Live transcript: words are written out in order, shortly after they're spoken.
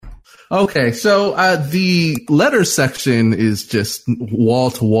Okay, so the letter section is just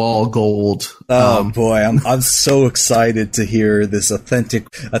wall-to-wall gold. Oh boy, I'm so excited to hear this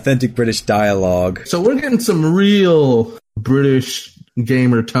authentic British dialogue. So we're getting some real British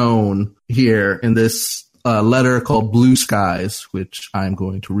gamer tone here in this letter called Blue Skies, which I'm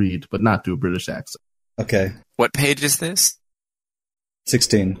going to read, but not do a British accent. Okay. What page is this?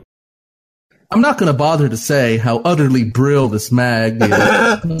 16. I'm not going to bother to say how utterly brill this mag is.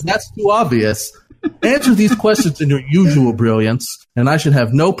 That's too obvious. Answer these questions in your usual brilliance, and I should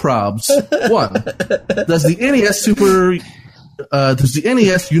have no probs. 1. Does the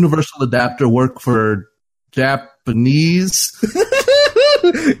NES Universal Adapter work for Japanese?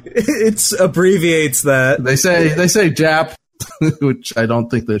 It abbreviates that. They say Jap, which I don't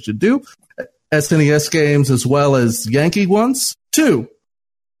think they should do. SNES games as well as Yankee ones. 2.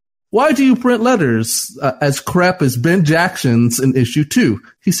 Why do you print letters as crap as Ben Jackson's in issue 2?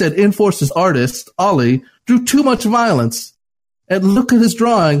 He said Enforce's artist, Ollie, drew too much violence. And look at his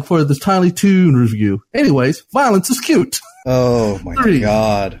drawing for the Tiny Toon review. Anyways, violence is cute. Oh my 3.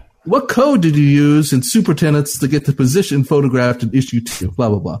 God. What code did you use in Super Tenants to get the position photographed in issue 2? Blah,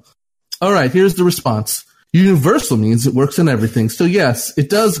 blah, blah. All right, here's the response. Universal means it works in everything. So yes, it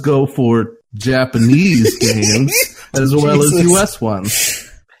does go for Japanese games as well as US ones.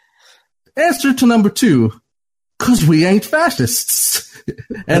 Answer to number 2, because we ain't fascists.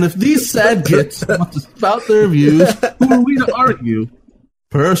 And if these sad gits want to spout their views, who are we to argue?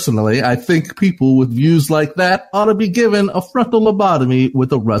 Personally, I think people with views like that ought to be given a frontal lobotomy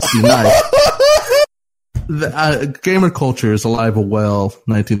with a rusty knife. Gamer culture is alive and well,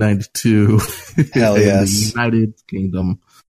 1992. Hell yes. In the United Kingdom.